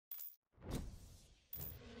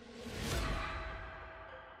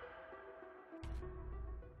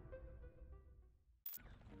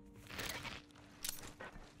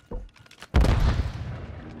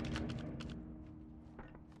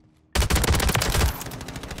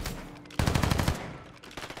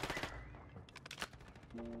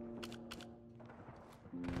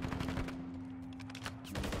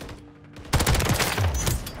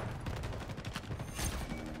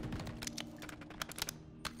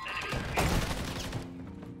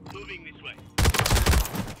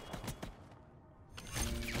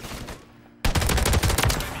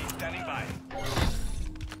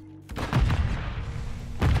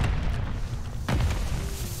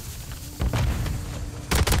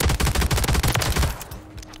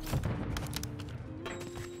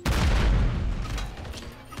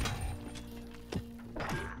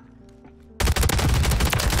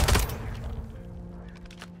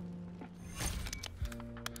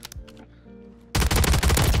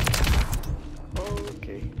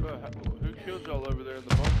Who killed y'all over there in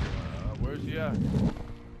the bunker? Where's he at?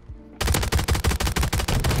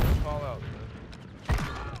 Call out, man.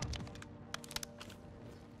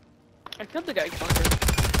 I killed the guy bunker.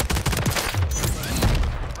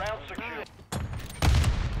 Round secure.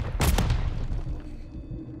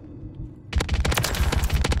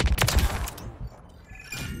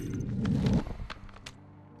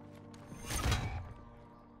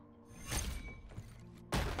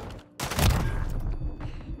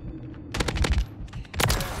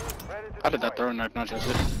 How did that throw knife not just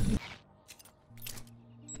hit?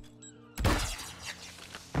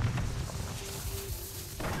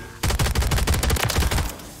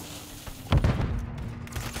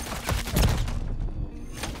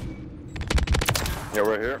 Yeah,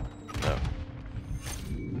 right here. No.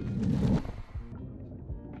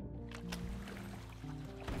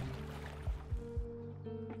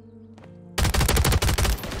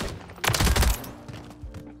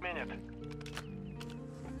 Minute.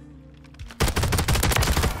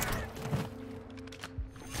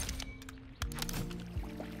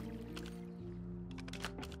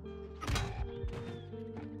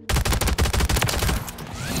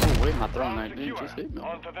 Oh wait, my throwing knife didn't just hit me.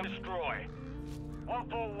 On to the destroy.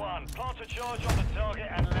 141. Plant a charge on the target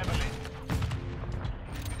and level it.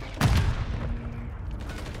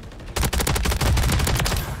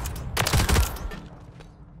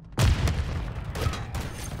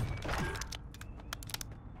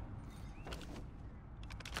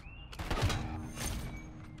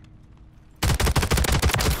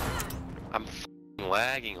 I'm f***ing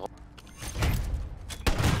lagging.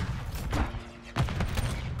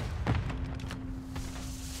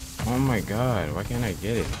 Oh my god, why can't I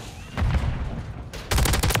get it?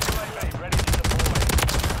 Ready to deploy.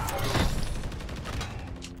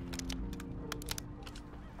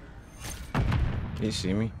 Did you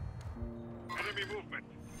see me? Enemy movement.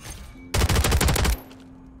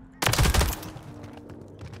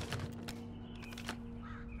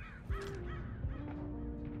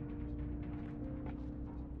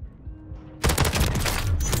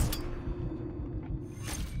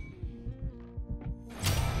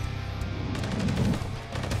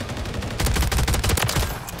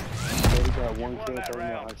 Got one kill right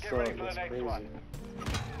now. I saw it. That's crazy. My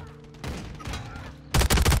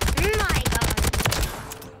god.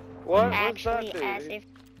 What? What's Actually, that as dude? if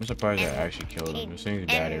I'm surprised I actually killed him. It seems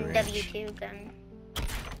bad at range. MW2 gun.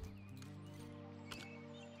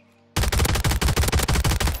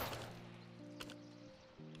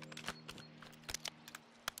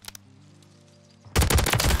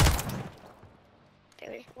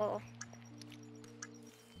 There's, well,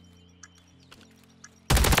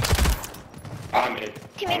 I'm in.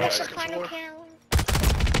 give me the final kill.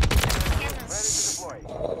 Ready to deploy.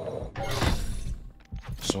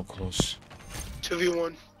 So close.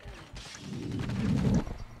 2v1.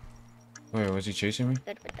 Wait, was he chasing me?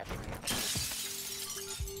 Good with the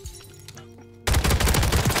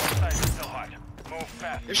Still hot. Move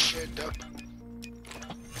fast. This shit, duck.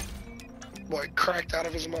 Boy, cracked out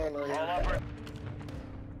of his mind right All here. over.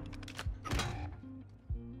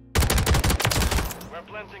 We're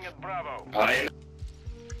planting at Bravo.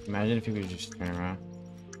 Imagine if you could just turn around.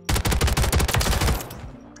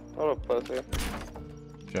 Hold up, pussy.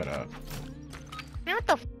 Shut up. Man, what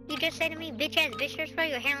the f you just say to me? Bitch ass bitch destroy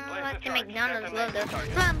your hand like the McDonald's logo.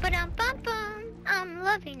 Bum, ba-dum, bum, bum. I'm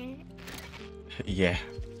loving it. Yeah.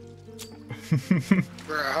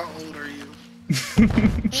 Bruh, how old are you?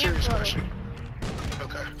 Serious Handful. question.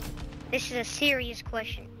 Okay. This is a serious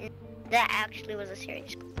question. That actually was a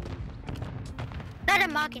serious question. Not a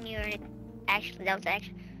mocking you or anything. Actually, that was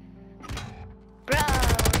actually. Bro,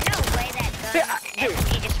 no way that gun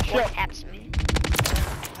SMG just one taps me.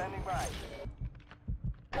 Standing by.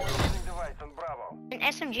 Placing device on Bravo. An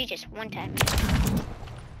SMG just one time.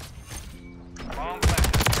 Bomb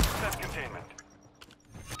planted. Set containment.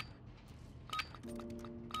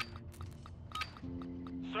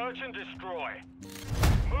 Search and destroy.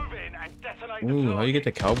 Move in and detonate the Ooh, how you get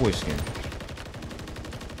the cowboy skin?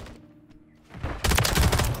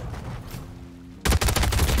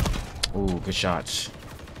 Ooh, good shots.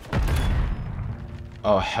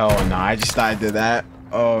 Oh hell no, I just thought I did that.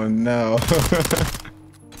 Oh no.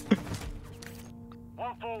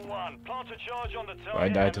 141. Plant a charge on the target. Bro, I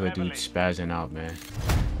died to a and dude level it. spazzing out, man.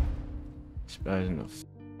 Spazzing the f.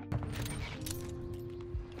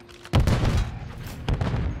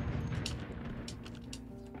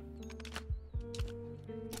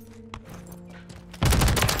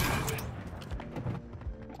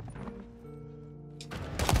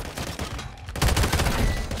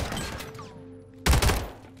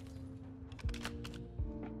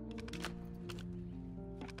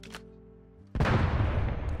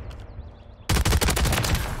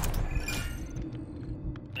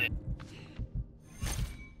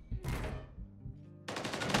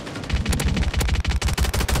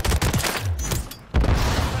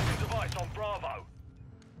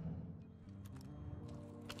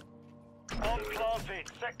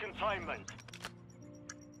 Set containment.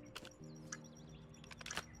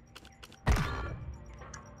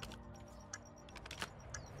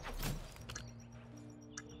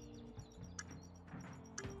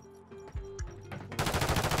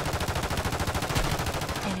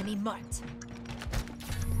 Enemy marked.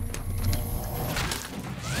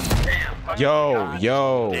 Yo,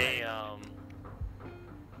 yo. Damn.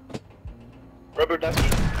 Rubber ducky.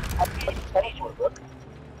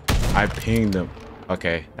 I pinged him.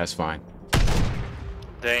 Okay, that's fine.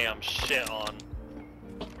 Damn, shit on.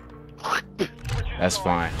 That's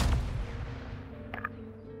fine.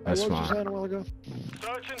 That's What you fine. saying a while ago?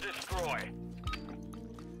 Search and destroy.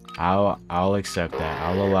 I'll accept that.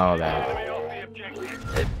 I'll allow that. Enemy off the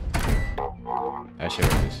objective. That shit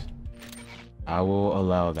is. I will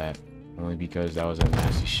allow that. Only because that was a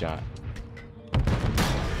nasty shot.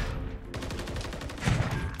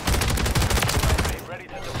 Ready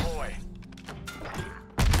to deploy.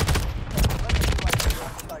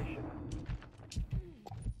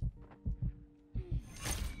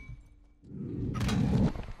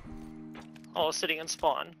 Oh, sitting in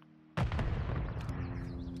spawn.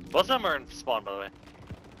 Both of them are in spawn, by the way.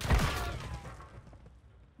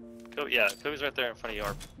 Go, yeah, Kobe's right there in front of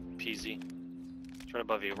you, RPZ. It's right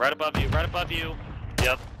above you, right above you, right above you.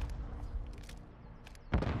 Yep.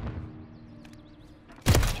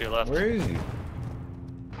 To your left. Where is he?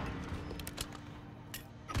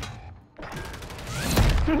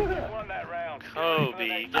 Won that round.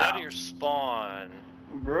 Kobe, get out of your spawn.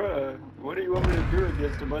 Bruh, what do you want me to do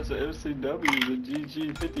against a bunch of FCWs and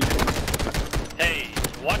GG50? Hey,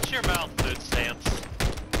 watch your mouth, food stamps.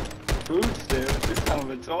 Food stamps? You're kind of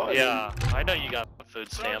retarded. Yeah, I know you got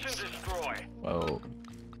food Search and stamps. destroy. Whoa.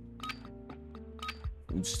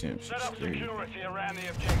 Food stamps Set is up crazy. security around the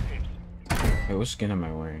objectives. Hey, what skin am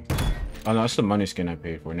I wearing? Oh no, that's the money skin I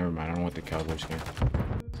paid for. Never mind, I don't want the cowboy skin.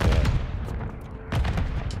 Yeah.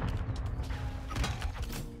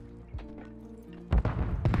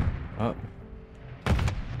 Oh.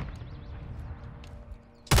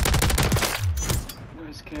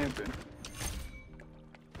 Nice camping.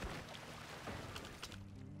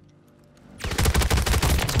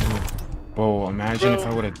 Whoa, imagine if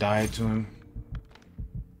I would have died to him.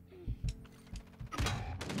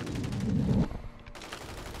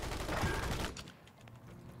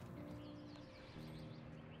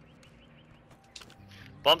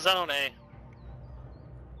 Bombs out on A.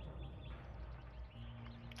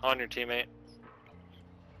 On your teammate.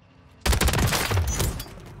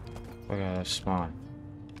 Look at that spawn.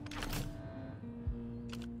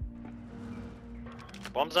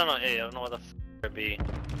 Bombs out on A. I don't know where the f it'd be.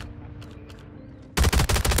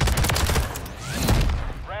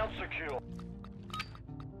 Round secure.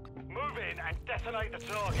 Move in and detonate the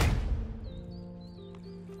target.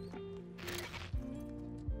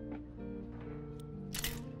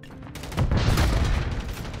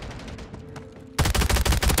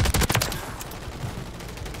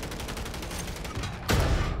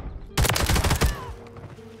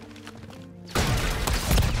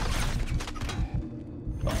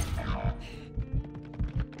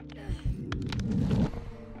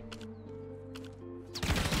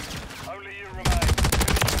 Only you remain.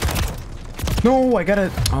 No, I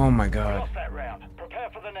gotta. Oh my god. Lost that round. Prepare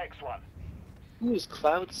for the next one. Who's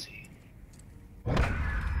Cloudsy?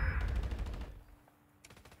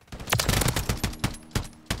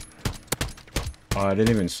 Oh, I didn't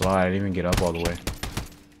even slide. I didn't even get up all the way.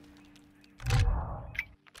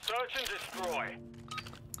 Search and destroy.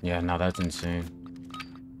 Yeah, no, that's insane.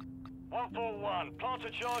 141. Plant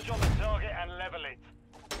a charge on the target and level it.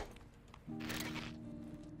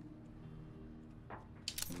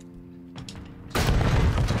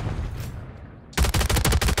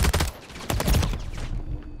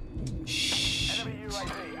 Enemy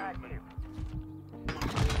UAV active.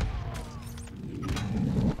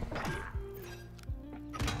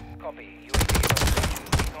 Copy. UAV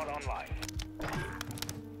not online.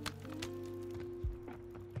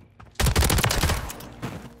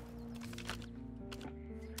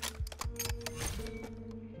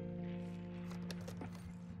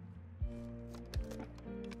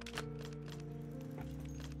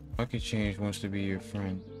 Bucket Change wants to be your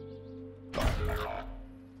friend.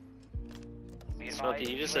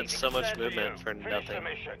 Smokey, you just had so much movement for Finish the nothing.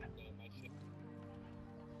 mission.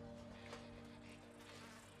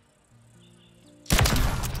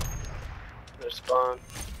 Their spawn.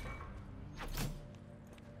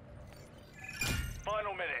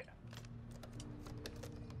 Final minute.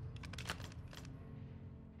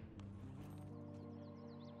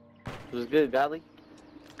 It was good, Godly.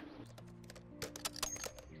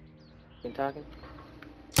 Been talking?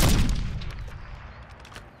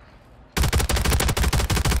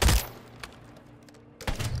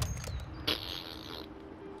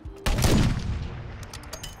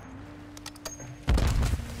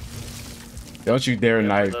 Don't you dare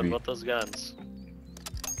knife me. Both those guns.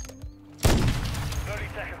 30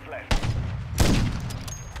 seconds left.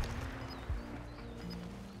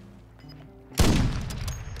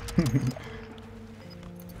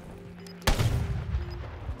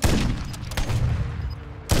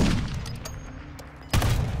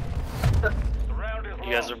 The round is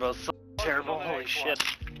You guys lost. are both terrible. Holy shit.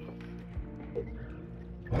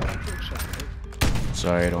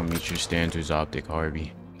 Sorry, I don't meet your standards, Optic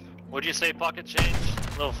Harvey. What'd you say, pocket change?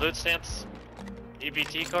 Little food stamps?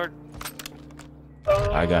 EBT card?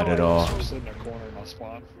 I got it all. Sit in a corner and I'll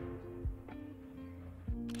spawn.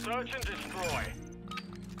 Search and destroy.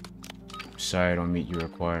 Sorry, I don't meet your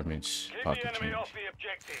requirements, Keep the pocket enemy change. off the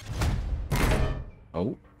objective.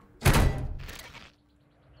 Oh.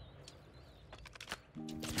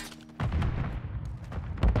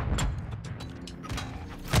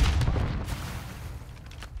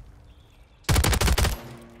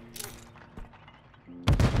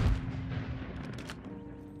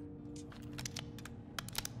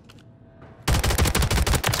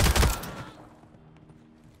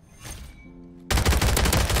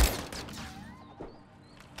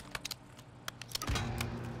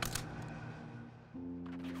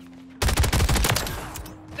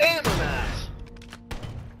 Damn an ass!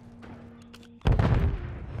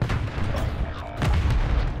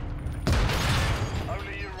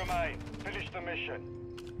 Only you remain. Finish the mission.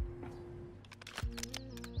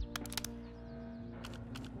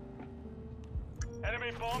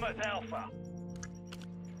 Enemy bomb at Alpha.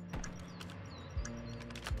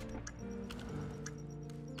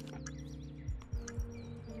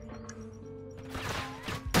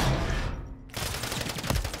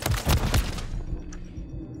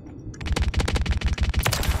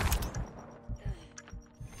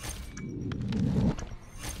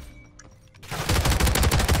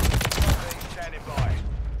 Standing by.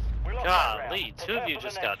 We lost that round. Golly, two Prepare of you for the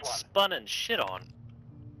just next got one. spun and shit on.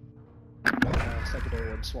 Secondary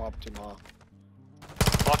one swapped to Ma.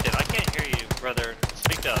 Fuck it, I can't hear you, brother.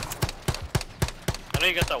 Speak up. I know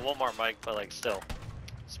you got that Walmart mic, but like still.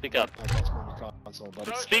 Speak up. I guess on your console,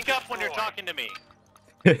 buddy. Speak up when you're talking to me.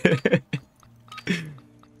 Set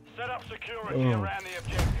up security Oh. around the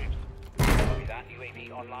objectives. That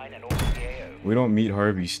UAV online and over the AO. We don't meet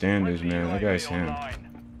Harvey's standards, man. That guy's UAV him. online.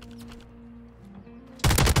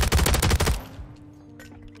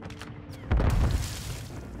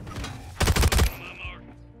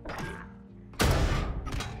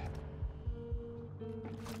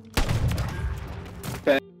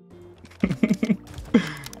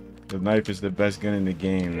 The knife is the best gun in the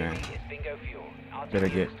game, man. Bingo fuel. Better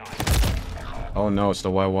get. Oh no, it's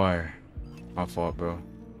the white wire. My fault, bro.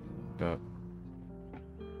 Duh.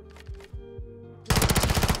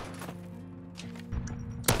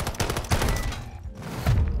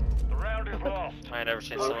 The round is lost. I ain't never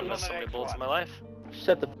seen someone miss so many bullets in my life.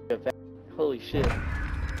 Shut the f up. Holy shit.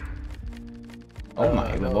 Oh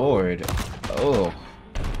my lord. Oh.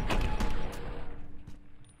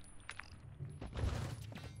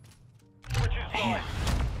 Switch is live.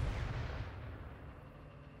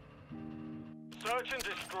 Search and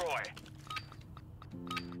destroy.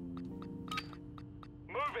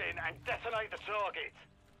 Move in and detonate the target.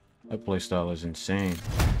 That playstyle is insane.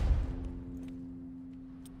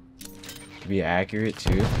 To be accurate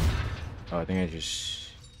too. Oh, I think I just.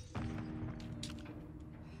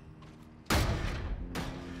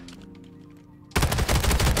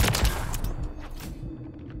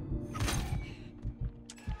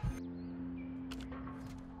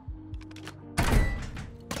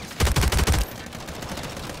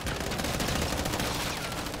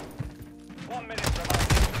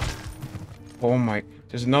 Oh my,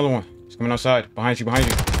 there's another one. He's coming outside. Behind you, behind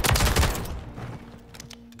you.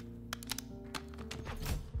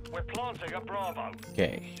 We're planting a Bravo.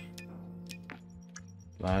 Okay.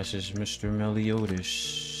 Last is Mr.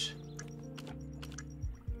 Meliodas.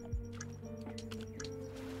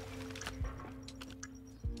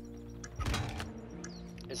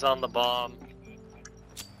 He's on the bomb.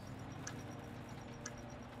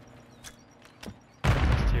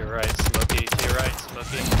 To your right, Smokey. To your right,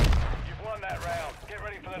 Smokey. You've won that round. Get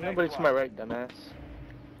ready for the Nobody's next to one. my right, dumbass.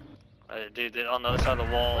 Dude, on the other side of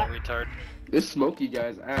the wall, retard. This Smokey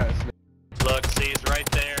guy's ass. Look, see, he's right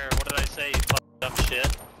there. What did I say, you fucking dumb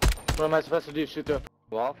shit? What am I supposed to do? Shoot through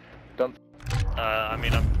a wall? Dumb. I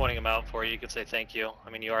mean, I'm pointing him out for you. You could say thank you. I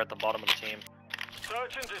mean, you are at the bottom of the team.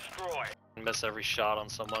 Search and destroy. You miss every shot on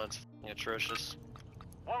someone. It's fucking atrocious.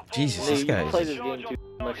 Jesus, Lee, this you guy play is. this game too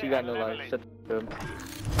much. You got no life. Shut the f up. Nah,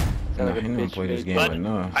 Sound like I a don't bitch play this face. game But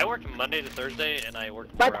enough. I work Monday to Thursday, and I work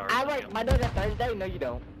 4 But hours. I a work week. Monday to Thursday. No, you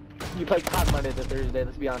don't. You play COD Monday to Thursday.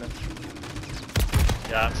 Let's be honest.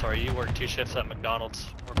 Yeah, I'm sorry. You work 2 shifts at McDonald's.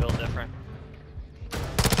 We're built different.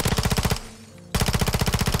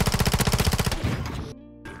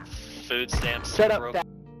 Food stamps. Shut up, broke. fat.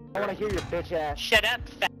 I wanna hear your bitch ass. Shut up,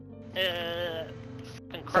 fat. Fucking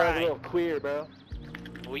Sounds a cry. little queer, bro.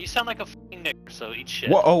 Well, you sound like a fucking nigger, so eat shit.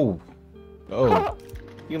 Whoa! Oh! Oh!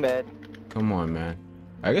 You mad? Come on, man.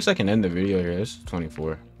 I guess I can end the video here. This is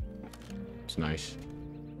 24. It's nice.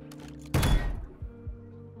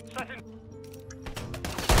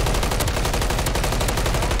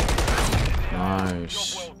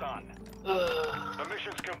 Nice. Well done. The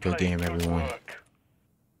mission's complete. Good game, everyone.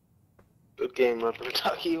 Good game, Rubber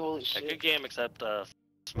Ducky. Holy A shit. good game, except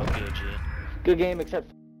Smokey OG. Good game,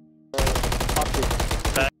 except optic.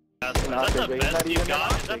 Is that the best you've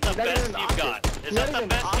got? Is that the best you've got? Is that the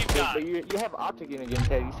best you've got? But you have optic in again,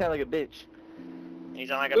 Ted. You sound like a bitch. You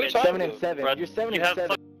sound like a Who you bitch. talking 7 and 7. Bro, You're 7 you and have 7.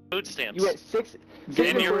 fucking food stamps. You at 6.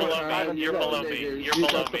 And you're below me. You're below me. You're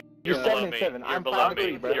below me. You're You're 7 below and me. 7. You're I'm below 5 and me.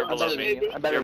 3, bro. You're below me. I'm better